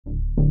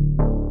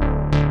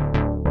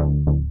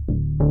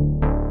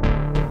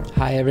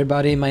Hi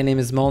everybody, my name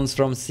is Mons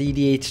from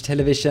cEDH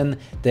Television,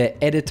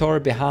 the editor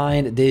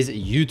behind this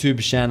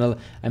YouTube channel.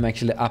 I'm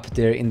actually up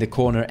there in the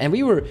corner and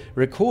we were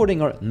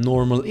recording our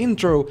normal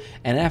intro,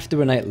 and after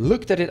when I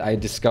looked at it I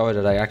discovered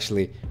that I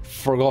actually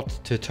forgot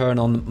to turn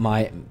on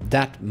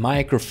that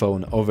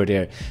microphone over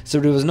there.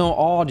 So there was no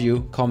audio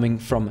coming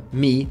from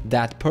me,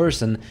 that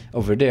person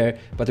over there,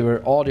 but there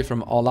were audio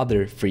from all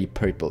other three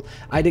people.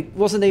 I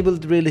wasn't able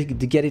to really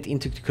get it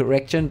into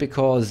correction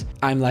because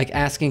I'm like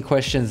asking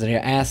questions and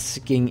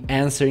you're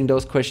answering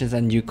those questions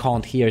and you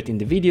can't hear it in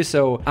the video,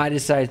 so I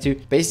decided to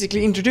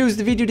basically introduce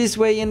the video this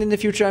way, and in the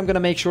future I'm gonna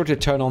make sure to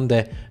turn on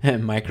the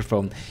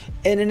microphone.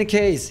 And in any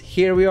case,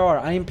 here we are.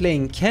 I'm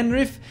playing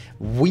Kenrith.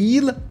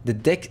 Wheel, the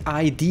deck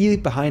ID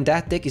behind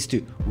that deck is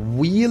to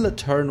wheel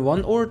turn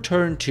 1 or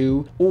turn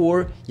 2,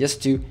 or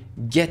just to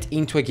get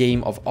into a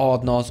game of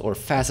odd nods or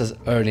fastest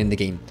early in the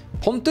game.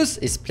 Pontus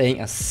is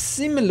playing a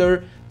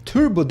similar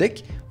turbo deck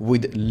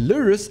with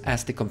Lurrus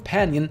as the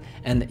companion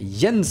and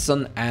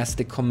Jenson as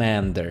the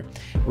commander,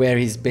 where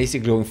he's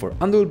basically going for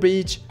Undual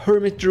Breach,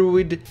 Hermit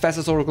Druid,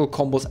 fastest Oracle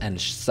combos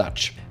and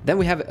such. Then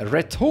we have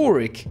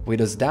Rhetoric with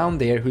us down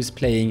there who's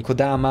playing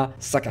Kodama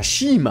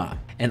Sakashima.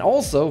 And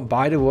also,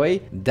 by the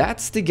way,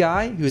 that's the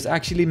guy who's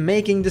actually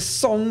making the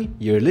song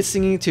you're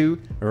listening to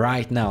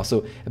right now.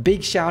 So a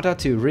big shout out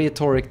to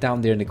Rhetoric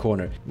down there in the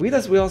corner. With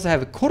us we also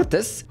have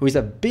Cortes, who is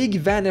a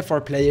big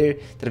Vannifar player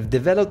that have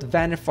developed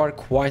Vannifar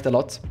quite a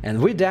lot.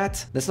 And with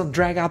that, let's not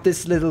drag out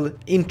this little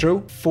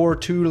intro for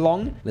too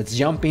long. Let's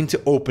jump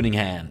into opening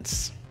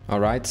hands.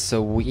 Alright,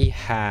 so we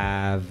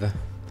have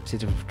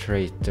City of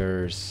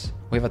Traitors.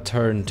 We have a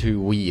turn 2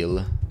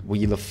 wheel.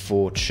 Wheel of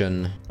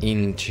Fortune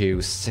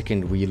into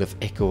second wheel of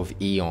Echo of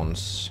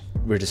Eons.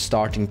 We're the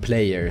starting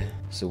player,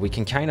 so we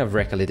can kind of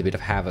wreak a little bit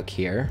of havoc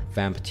here.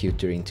 Vamp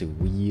Tutor into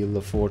Wheel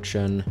of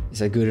Fortune. Is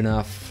that good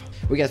enough?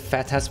 We got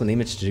Phantasmal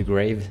Image to the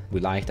grave. We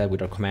like that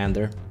with our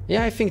commander.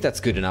 Yeah, I think that's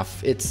good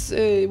enough. It's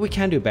we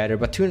can do better,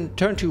 but turn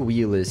 2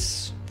 wheel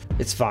is...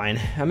 it's fine.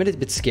 I'm a little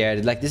bit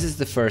scared. Like, this is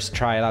the first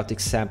trial out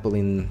example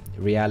in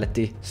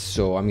reality,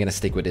 so I'm gonna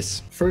stick with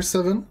this. First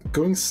 7,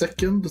 going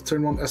second,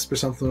 turn 1 Esper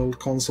Sentinel,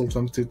 Consult,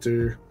 Vamp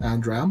Tutor,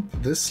 and Ramp.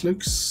 This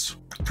looks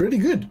pretty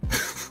good.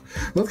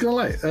 Not gonna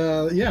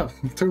lie. Yeah,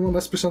 turn 1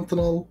 Esper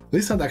Sentinel.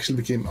 This hand actually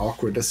became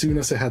awkward as soon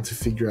as I had to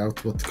figure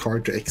out what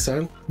card to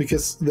exile,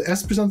 because the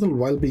Esper Sentinel,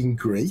 while being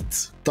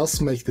great,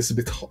 does make this a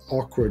bit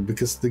awkward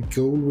because the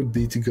goal would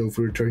be to go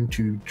for a turn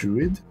 2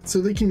 Druid,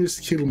 so they can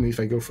just kill me if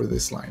I go for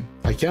this line.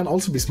 I can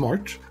also be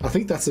smart. I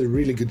think that's a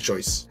really good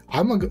choice.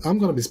 I'm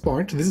gonna be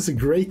smart. This is a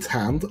great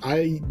hand.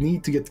 I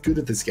need to get good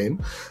at this game.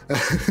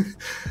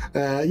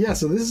 Yeah,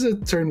 so this is a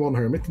turn 1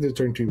 Hermit and a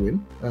turn 2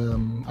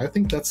 win. I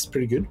think that's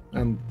pretty good,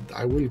 and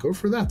I will go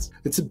for that.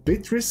 It's a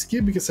bit risky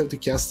because I have to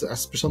cast the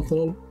Esper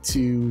Sentinel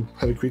to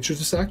have a creature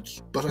to sack,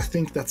 but I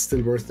think that's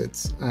still worth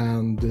it.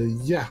 And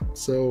yeah,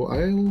 so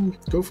I'll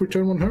go for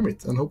turn 1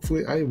 Hermit, and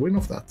hopefully I win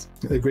off that.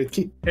 A great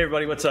keep. Hey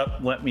everybody, what's up?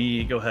 Let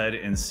me go ahead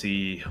and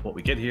see what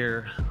we get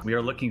here. We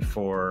are looking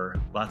for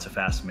lots of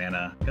fast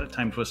mana. Got a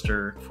Time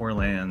Twister, 4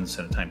 lands,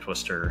 and a Time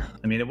Twister.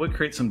 I mean, it would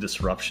create some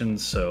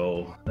disruptions,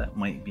 so that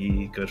might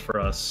be good for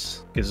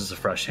us. Gives us a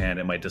fresh hand.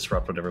 It might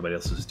disrupt what everybody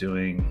else is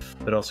doing,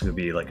 but also could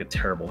be like a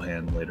terrible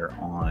hand later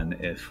on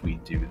if we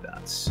do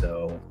that.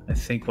 So I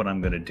think what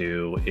I'm going to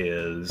do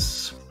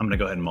is I'm going to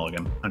go ahead and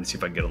mulligan. I'm going to see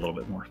if I can get a little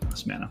bit more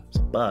fast mana.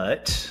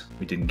 But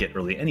we didn't get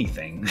really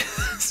anything,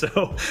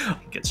 so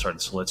get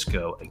started. So let's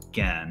go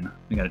again.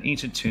 We got an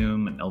Ancient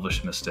Tomb, an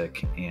Elvish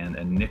Mystic, and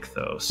a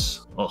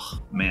Nykthos. Oh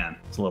man,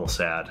 it's a little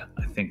sad.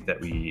 I think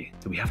that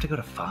do we have to go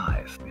to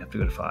 5? We have to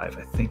go to 5.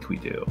 I think we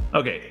do.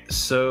 Okay,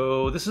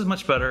 so this is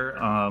much better.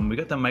 We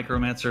got the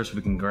Micromancer, so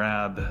we can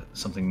grab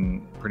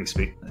something pretty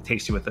sweet,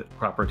 tasty with it,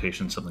 crop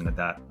rotation, something like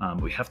that.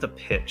 We have to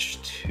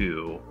pitch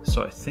 2.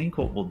 So I think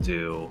what we'll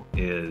do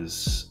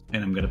is,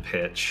 and I'm gonna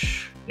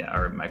pitch, yeah,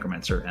 our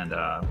Micromancer and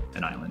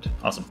an island.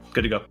 Awesome,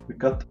 good to go. We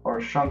got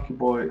our Chunky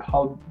Boy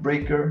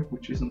Houndbreaker,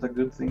 which isn't a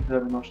good thing to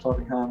have in our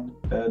starting hand.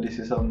 This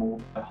is a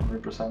move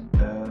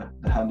 100%.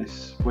 The hand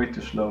is way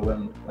too slow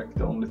and like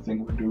the only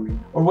thing we're doing.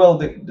 Or well,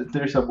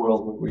 there is a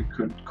world where we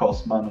could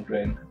cause mana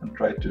drain and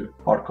try to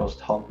hardcast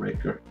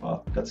Houndbreaker,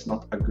 but that's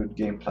not a good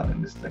game plan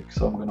in this deck,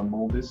 so I'm gonna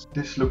mold this.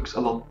 This looks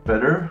a lot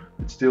better.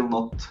 It's still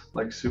not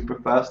like super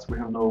fast. We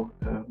have no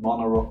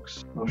mana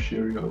rocks, no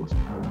Cheerios,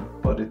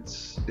 but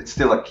it's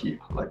still a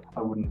keep. Like,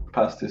 I wouldn't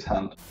pass this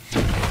hand.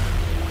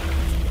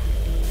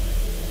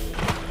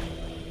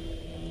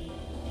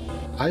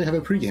 I have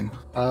a pregame.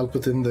 I'll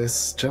put in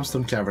this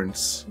Gemstone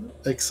Caverns,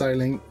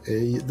 exiling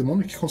a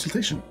Demonic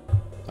Consultation.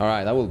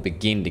 Alright, I will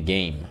begin the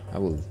game. I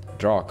will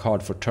draw a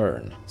card for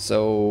turn.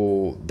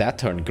 So that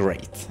turned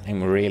great.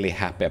 I'm really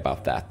happy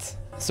about that.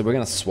 So we're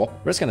gonna swap.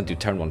 We're just gonna do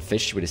turn 1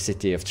 Fish with the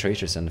City of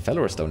Traitors and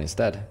Fellowar Stone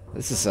instead.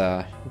 This is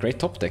a great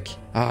top deck.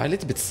 A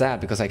little bit sad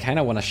because I kind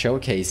of want to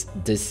showcase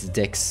this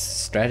deck's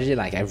strategy.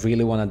 Like, I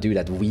really want to do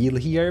that wheel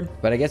here,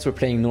 but I guess we're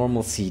playing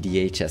normal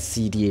cEDH as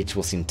cEDH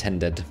was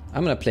intended.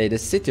 I'm gonna play the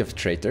City of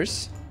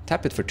Traitors,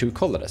 Tap it for 2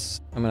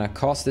 colorless. I'm gonna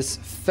cast this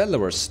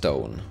Fellower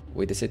Stone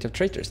with the City of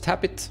Traitors.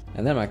 Tap it.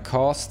 And then I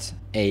cast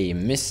a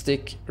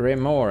Mystic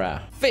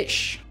Remora.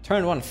 Fish!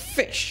 Turn 1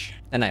 fish.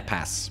 And I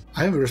pass.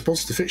 I have a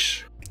response to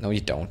fish. No,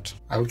 you don't.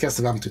 I will cast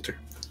a Vamp Tutor.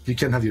 You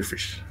can have your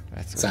fish.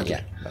 That's Sadly.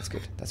 Yeah, that's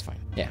good. That's fine.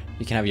 Yeah,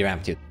 you can have your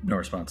amp too. No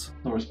response.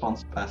 No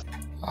response. Pass.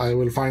 I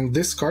will find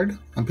this card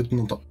and put it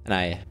on top. And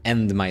I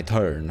end my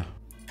turn.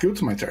 Go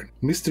to my turn.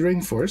 Misty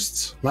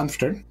Rainforests, land for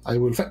turn. I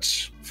will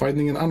fetch.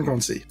 Finding an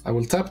Underground Sea. I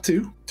will tap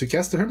 2 to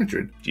cast the Hermit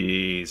Druid.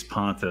 Jeez,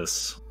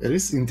 Pontus. It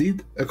is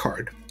indeed a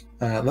card.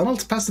 Then I'll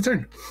pass the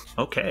turn.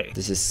 Okay.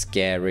 This is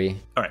scary.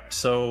 All right,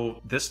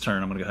 so this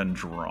turn I'm going to go ahead and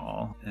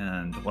draw.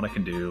 And what I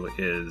can do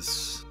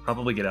is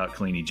probably get out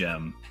Kalini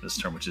Gem this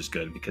turn, which is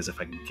good because if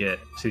I can get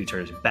City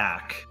Traitors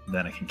back,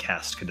 then I can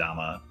cast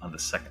Kodama on the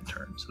second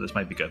turn. So this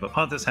might be good. But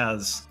Pontus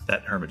has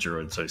that Hermit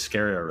Druid, so he's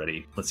scary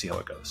already. Let's see how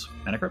it goes.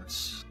 Mana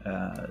Crypts,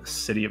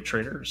 City of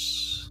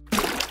Traitors.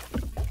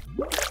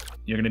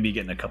 You're going to be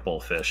getting a couple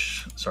of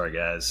fish. Sorry,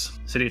 guys.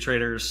 City of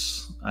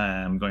Traitors,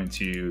 I'm going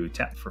to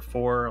tap for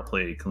 4. I'll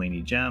play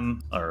Kalini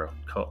Gem, or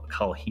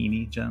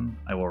Kalhini Gem.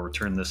 I will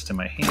return this to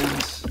my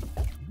hands.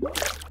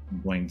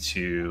 I'm going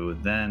to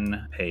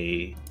then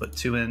put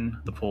 2 in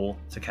the pool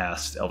to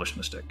cast Elvish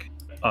Mystic.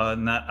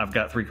 On that, I've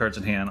got 3 cards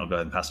in hand. I'll go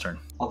ahead and pass turn.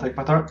 I'll take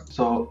my turn.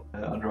 So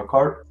I'll draw a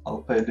card.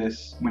 I'll play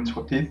this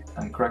Windswept Teeth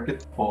and crack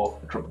it for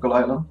a tropical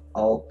island.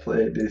 I'll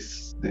play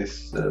this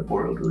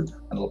Boreal Druid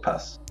and I'll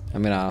pass.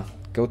 I'm gonna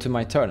go to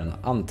my turn and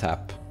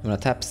untap. I'm gonna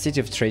tap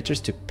City of Traitors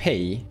to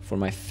pay for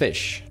my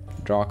fish.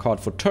 Draw a card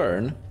for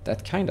turn.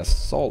 That kinda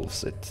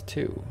solves it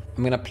too.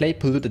 I'm gonna play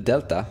Polluted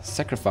Delta,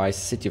 sacrifice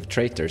City of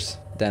Traitors,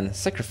 then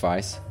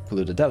sacrifice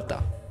Polluted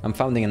Delta. I'm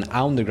founding an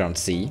Underground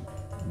Sea.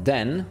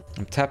 Then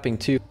I'm tapping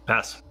 2.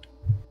 Pass.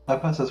 I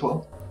pass as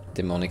well.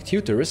 Demonic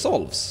Tutor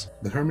resolves.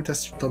 The Hermit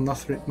has done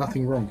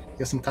nothing wrong. He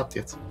hasn't tapped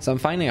yet. So I'm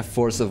finding a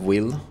Force of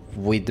Will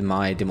with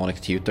my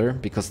Demonic Tutor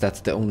because that's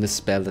the only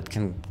spell that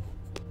can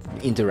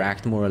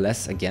interact more or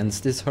less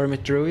against this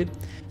Hermit Druid.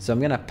 So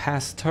I'm gonna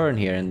pass turn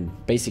here and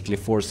basically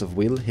Force of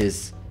Will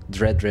his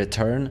Dread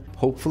Return.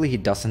 Hopefully he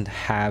doesn't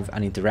have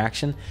an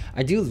interaction.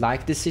 I do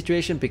like this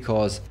situation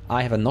because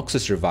I have a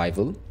Noxus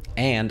Revival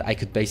and I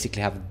could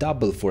basically have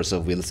double Force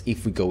of Wills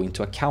if we go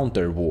into a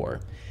counter war.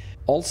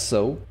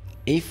 Also,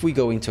 if we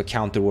go into a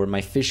counter war,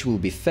 my fish will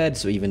be fed,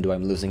 so even though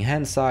I'm losing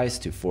hand size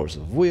to Force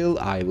of Will,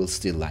 I will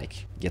still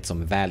get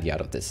some value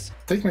out of this.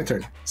 Take my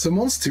turn. So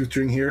Mon's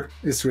tutoring here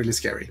is really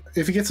scary.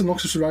 If he gets a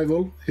Noxus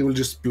Revival, he will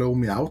just blow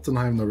me out and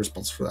I have no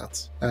response for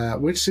that.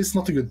 Which is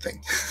not a good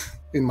thing,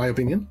 in my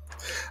opinion.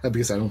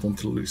 Because I don't want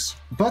to lose.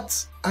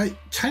 But I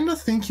kind of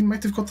think he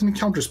might have gotten a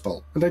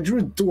counterspell. And I drew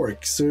a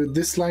Dork, so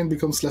this line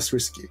becomes less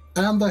risky.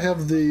 And I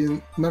have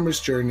the Memory's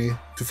Journey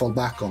to fall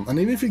back on. And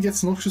even if he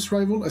gets Noxious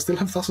Rival, I still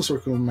have Thassa's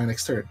Circle on my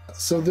next turn.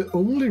 So the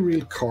only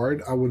real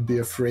card I would be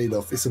afraid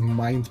of is a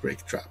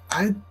Mindbreak Trap.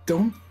 I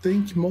don't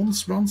think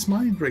Mons runs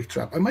Mindbreak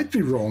Trap. I might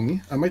be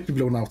wrong, I might be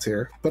blown out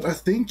here, but I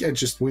think I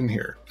just win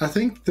here. I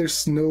think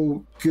there's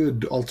no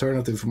good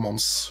alternative for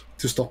Mons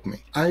to stop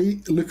me. I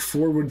look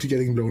forward to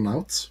getting blown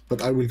out,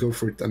 but I will go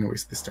for it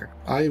anyways this turn.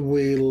 I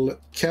will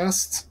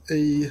cast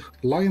a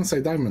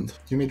Lionside Diamond.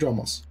 You may draw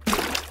Mons.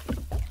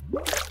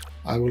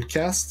 I will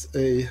cast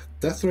a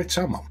Deathrite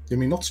Shaman. You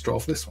may not draw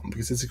off this one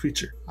because it's a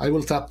creature. I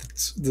will tap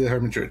the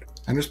Hermit Druid.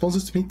 And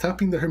responses to me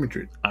tapping the Hermit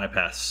Druid. I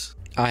pass.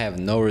 I have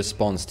no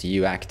response to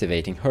you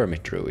activating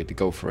Hermit Druid.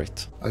 Go for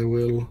it. I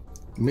will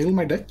mill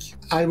my deck.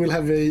 I will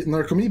have a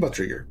Narcomoeba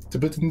trigger to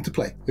put it into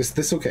play. Is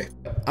this okay?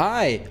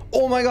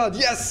 Oh my god,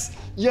 yes!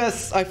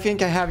 Yes, I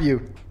think I have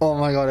you. Oh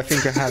my god, I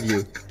think I have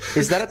you.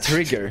 Is that a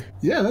trigger?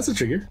 Yeah, that's a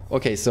trigger.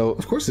 Okay, so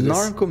of course it is.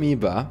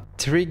 Narcomoeba,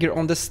 trigger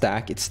on the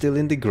stack, it's still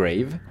in the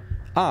grave.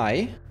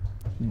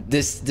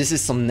 This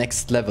is some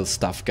next level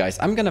stuff, guys.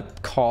 I'm gonna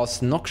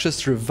cast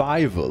Noxious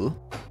Revival.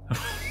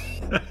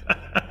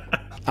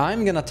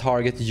 I'm gonna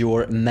target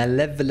your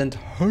Malevolent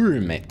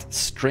Hermit,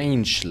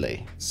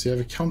 strangely. So you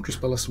have a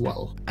counterspell as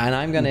well. And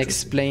I'm gonna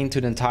explain to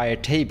the entire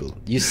table.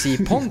 You see,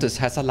 Pontus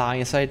has a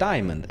Lionside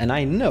Diamond, and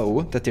I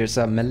know that there's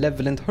a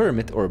Malevolent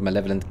Hermit, or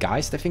Malevolent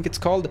Geist, I think it's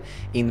called,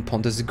 in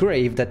Pontus'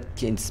 grave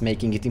that is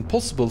making it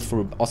impossible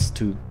for us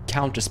to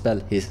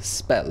counterspell his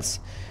spells.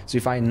 So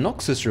if I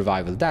Noxus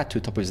Revival that to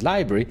the top of his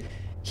library,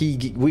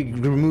 we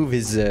remove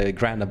his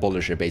Grand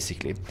Abolisher,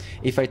 basically.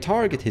 If I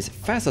target his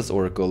Thassa's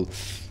Oracle,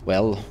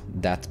 well,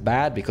 that's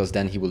bad, because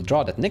then he will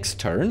draw that next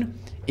turn.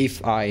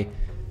 If I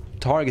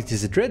target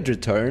his Dread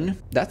Return,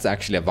 that's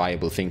actually a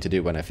viable thing to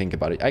do when I think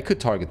about it. I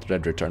could target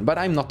Dread Return, but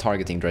I'm not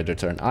targeting Dread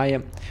Return. I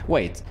am...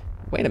 Wait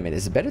a minute,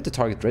 is it better to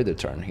target Dread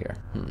Return here?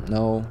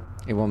 No,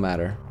 it won't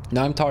matter.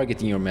 No, I'm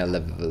targeting your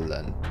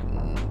Malevolent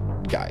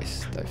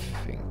Geist, I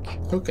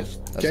think. Okay,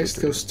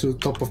 Geist goes to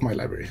top of my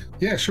library.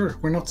 Yeah, sure,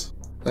 why not?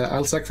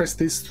 I'll sacrifice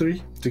these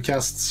 3 to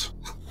cast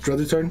Dread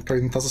Return,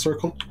 targeting Thassa's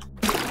Circle.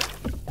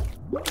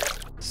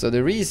 So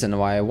the reason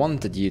why I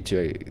wanted you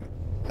to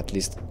at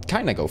least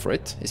kinda go for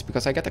it, is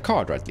because I get a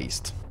card at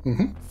least.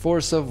 Mm-hmm.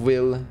 Force of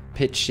Will,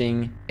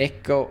 pitching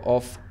Echo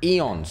of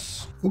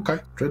Eons. Okay,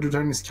 Dread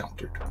Return is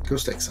countered.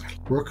 Goes to exile.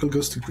 Oracle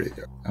goes to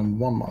graveyard. And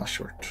 1 mana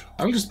short.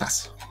 I'll just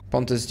pass.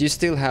 Pontus, you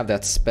still have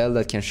that spell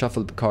that can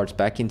shuffle cards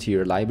back into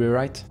your library,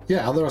 right?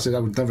 Yeah, otherwise I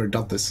would never have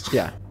done this.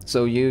 Yeah.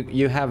 So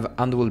you have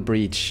Underworld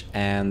Breach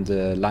and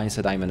Lion's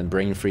Head Diamond and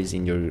Brain Freeze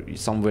in your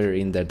somewhere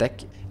in their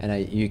deck,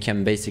 and you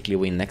can basically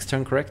win next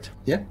turn, correct?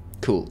 Yeah.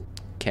 Cool.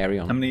 Carry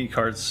on. How many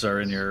cards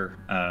are in your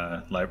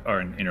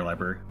in your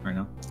library right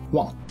now?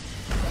 1.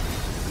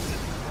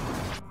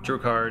 Draw a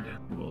card.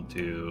 We'll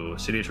do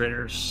City of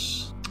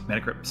Traders,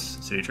 Mana Crypts,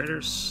 City of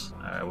Traders.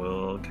 I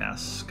will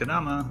cast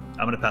Kodama.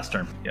 I'm gonna pass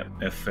turn. Yep.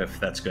 If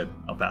that's good,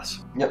 I'll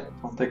pass. Yep,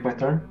 I'll take my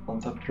turn.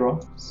 Untap draw.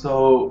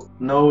 So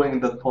knowing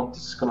that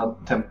Pontus is gonna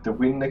attempt to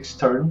win next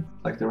turn,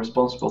 like the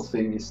responsible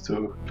thing is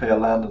to play a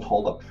land and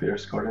hold up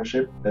Fierce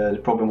Guardianship. The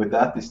problem with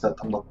that is that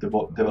I'm not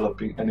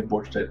developing any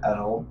board state at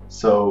all.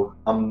 So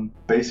I'm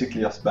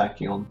basically just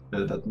banking on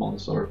that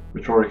Mons or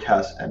Rhetoric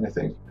has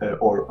anything,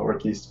 or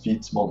at least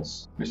feeds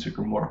Mons, Mystic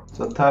Remora.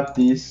 So I tap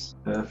these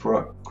for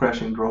a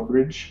crashing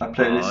drawbridge. I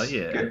play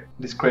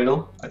this Cradle.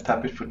 I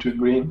tap it for 2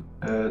 green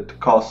to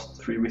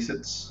cast 3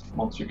 visits.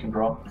 Mons you can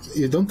draw.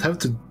 You don't have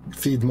to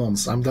feed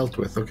Mons. I'm dealt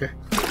with, okay?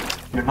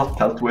 You're not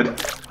dealt with.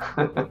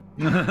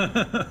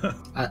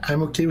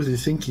 I'm okay with you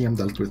thinking I'm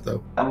dealt with,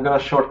 though. I'm gonna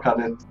shortcut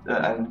it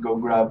and go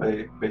grab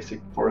a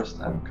basic forest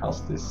and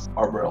cast this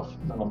Arbor Elf.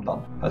 Then I'm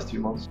done. Past 2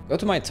 months. Go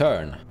to my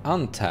turn.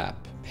 Untap.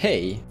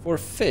 Pay for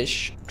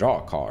fish.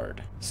 Draw a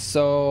card.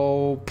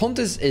 So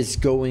Pontus is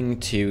going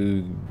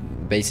to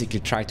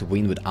basically try to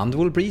win with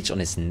Underworld Breach on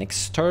his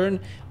next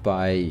turn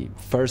by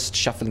first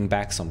shuffling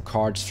back some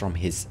cards from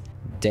his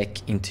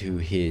deck into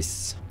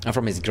his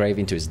from his grave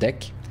into his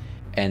deck,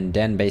 and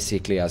then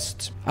basically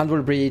just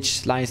Underworld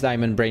Breach, Lion's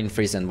Diamond, Brain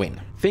Freeze, and win.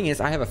 Thing is,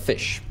 I have a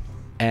fish,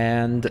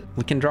 and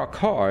we can draw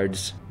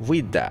cards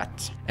with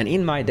that. And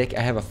in my deck,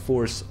 I have a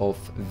Force of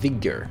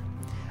Vigor.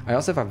 I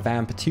also have a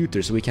Vamp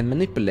Tutor, so we can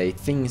manipulate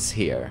things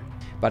here.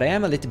 But I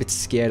am a little bit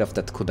scared of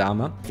that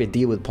Kodama. If I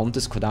deal with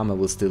Pontus, Kodama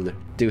will still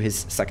do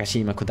his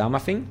Sakashima Kodama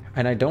thing,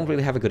 and I don't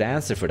really have a good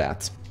answer for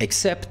that.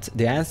 Except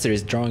the answer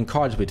is drawing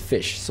cards with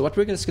fish. So what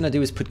we're just gonna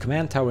do is put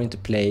Command Tower into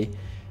play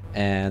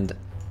and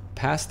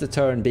pass the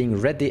turn being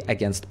ready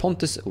against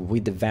Pontus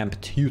with the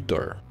Vamp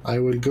Tutor. I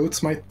will go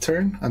to my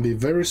turn and be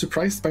very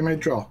surprised by my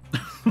draw.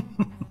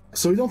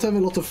 So we don't have a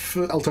lot of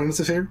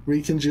alternatives here.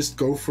 We can just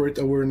go for it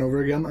over and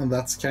over again, and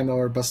that's kind of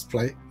our best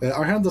play.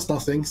 Our hand does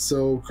nothing,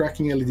 so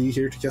cracking LED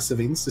here to cast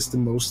Savins is the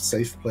most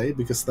safe play,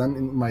 because then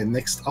in my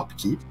next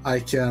upkeep, I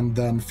can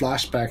then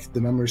flashback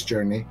the Memory's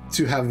Journey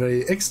to have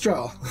a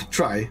extra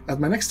try at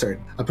my next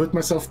turn. I put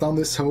myself down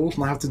this hole,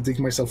 and I have to dig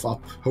myself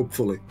up,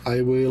 hopefully. I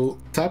will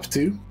tap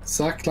 2,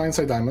 sack Lion's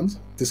Eye Diamond,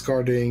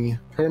 discarding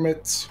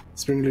Hermit,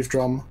 Springleaf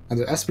Drum, and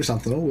the Esper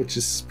Sentinel, which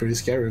is pretty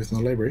scary with no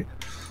library,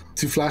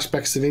 to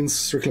flashback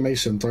Sevin's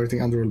Reclamation,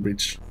 targeting Underworld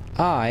Breach.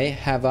 I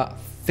have a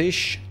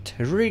fish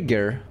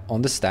trigger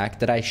on the stack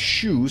that I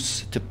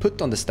choose to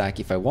put on the stack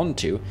if I want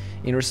to.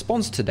 In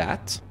response to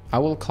that, I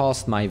will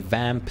cast my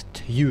Vamp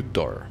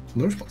Tutor.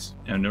 No response.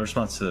 And no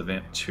response to the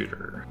Vamp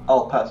Tutor.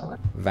 I'll pass on it.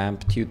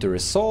 Vamp Tutor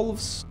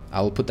resolves.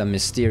 I will put a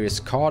mysterious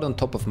card on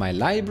top of my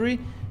library,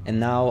 and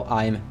now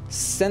I'm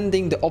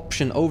sending the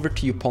option over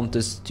to you,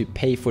 Pontus, to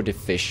pay for the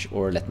fish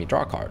or let me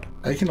draw a card.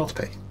 I cannot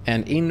pay.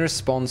 And in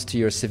response to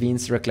your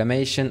Sevin's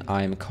Reclamation,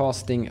 I'm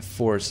casting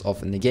Force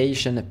of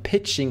Negation,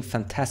 pitching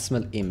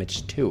Phantasmal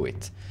Image to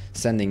it,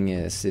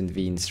 sending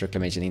Sevin's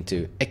Reclamation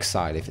into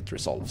exile if it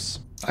resolves.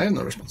 I have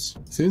no response.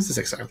 Since it's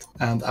exiled.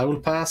 And I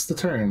will pass the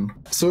turn.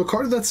 So a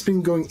card that's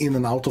been going in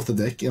and out of the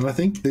deck, and I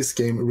think this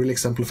game really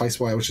exemplifies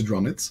why I should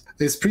run it,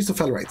 is Priest of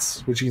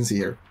Fellrights, which you can see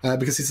here.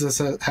 Because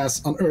it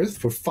has Unearth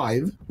for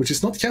 5, which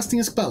is not casting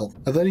a spell.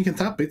 And then you can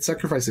tap it,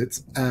 sacrifice it,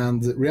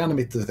 and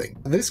reanimate the thing.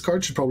 This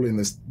card should probably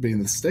be in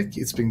this deck.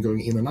 It's been going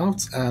in and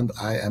out, and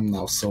I am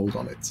now sold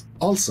on it.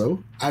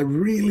 Also, I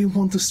really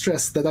want to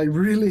stress that I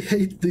really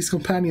hate these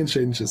companion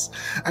changes.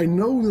 I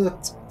know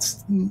that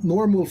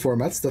normal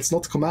formats, that's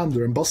not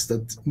Commander and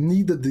Busted,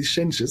 needed these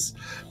changes,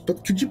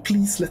 but could you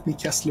please let me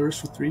cast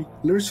Lurrus for 3?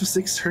 Lurrus for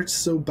 6 hurts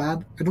so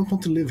bad. I don't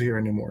want to live here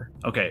anymore.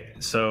 Okay,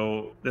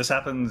 so this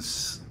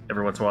happens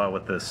every once in a while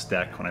with this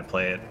deck when I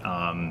play it.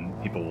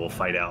 People will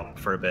fight out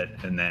for a bit,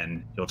 and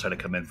then you'll try to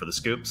come in for the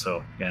scoop.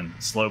 So again,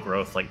 slow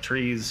growth like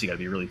trees. You got to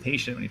be really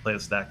patient when you play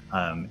this deck.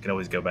 It can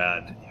always go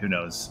bad. Who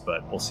knows?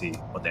 But we'll see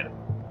what they end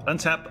up.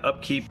 Untap,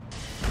 upkeep.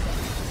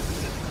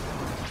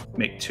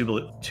 Make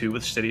 2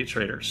 with City of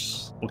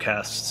Traders. We'll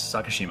cast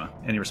Sakashima.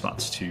 Any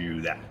response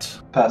to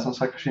that? Pass on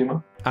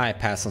Sakashima. I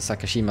pass on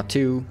Sakashima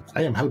too.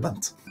 I am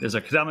hellbent. There's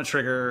a Kodama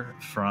trigger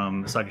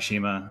from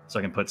Sakashima, so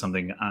I can put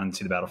something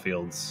onto the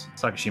battlefields.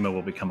 Sakashima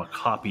will become a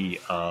copy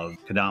of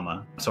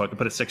Kodama, so I can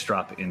put a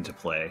 6-drop into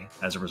play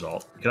as a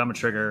result. Kodama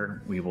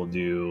trigger, we will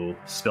do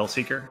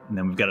Spellseeker, and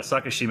then we've got a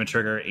Sakashima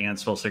trigger and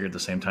Spellseeker at the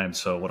same time,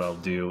 so what I'll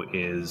do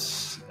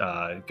is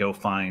go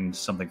find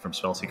something from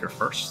Spellseeker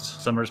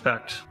first. Summer's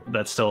Pact,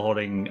 that's still still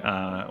holding,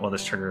 while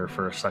this trigger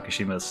for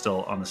Sakashima is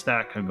still on the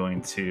stack, I'm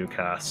going to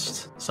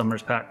cast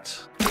Summoner's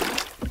Pact.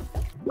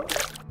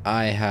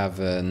 I have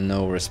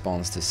no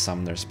response to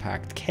Summoner's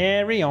Pact.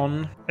 Carry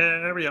on.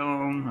 Carry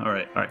on. All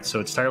right. So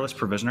it's Tireless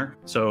Provisioner.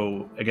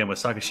 So again, with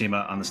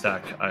Sakashima on the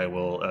stack, I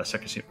will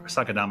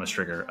Sakadama's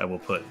trigger. I will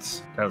put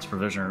Tireless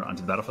Provisioner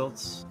onto the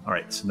battlefields. All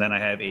right. So then I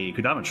have a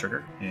Kodama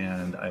trigger,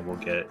 and I will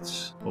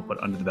we'll put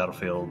under the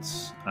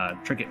battlefields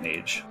Trinket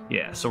Mage.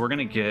 Yeah. So we're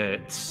gonna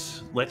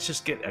let's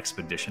just get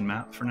Expedition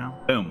Map for now.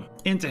 Boom.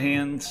 Into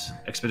hand.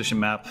 Expedition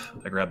Map.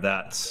 I grab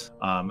that.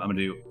 I'm gonna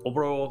do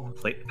Obro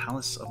Plate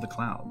Palace of the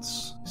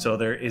Clouds. So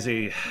there is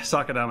a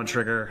Sakadama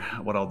trigger.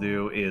 What I'll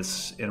do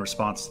is, in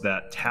response to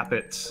that, tap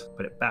it,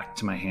 put it back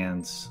to my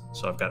hands.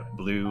 So I've got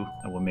blue.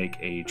 I will make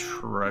a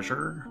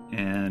treasure,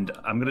 and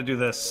I'm gonna do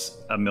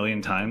this a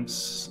million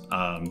times.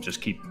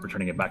 Just keep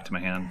returning it back to my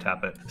hand,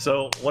 tap it.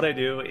 So what I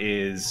do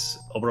is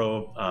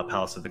Obro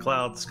Palace of the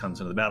Clouds comes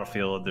into the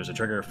battlefield. There's a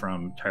trigger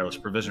from Tireless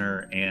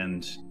Provisioner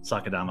and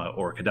Sakadama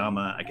or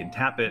Kodama. I can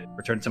tap it,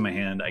 return it to my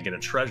hand. I get a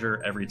treasure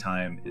every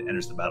time it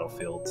enters the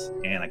battlefield,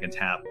 and I can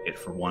tap it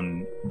for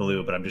 1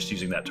 blue, but I'm just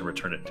using that to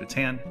return it to its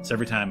hand. So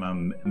every time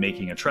I'm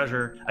making a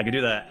treasure, I can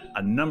do that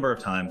a number of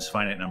times,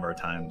 finite number of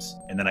times,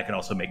 and then I can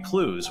also make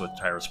clues with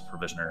Tireless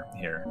Provisioner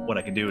here. What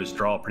I can do is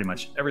draw pretty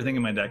much everything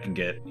in my deck and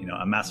get,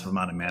 a massive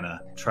amount of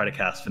mana, try to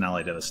cast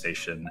Finale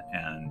Devastation,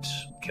 and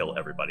kill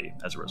everybody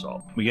as a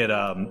result. We get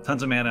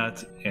tons of mana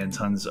and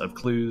tons of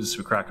clues.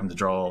 We crack them to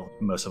draw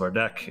most of our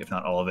deck, if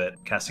not all of it,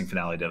 casting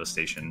Finale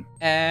Devastation.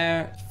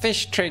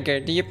 Fish trigger,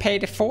 do you pay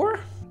the 4?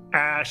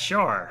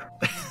 Sure.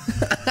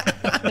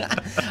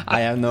 I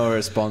have no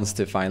response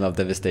to Final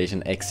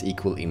Devastation X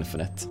 =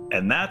 infinite.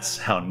 And that's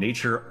how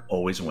nature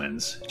always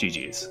wins.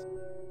 GG's.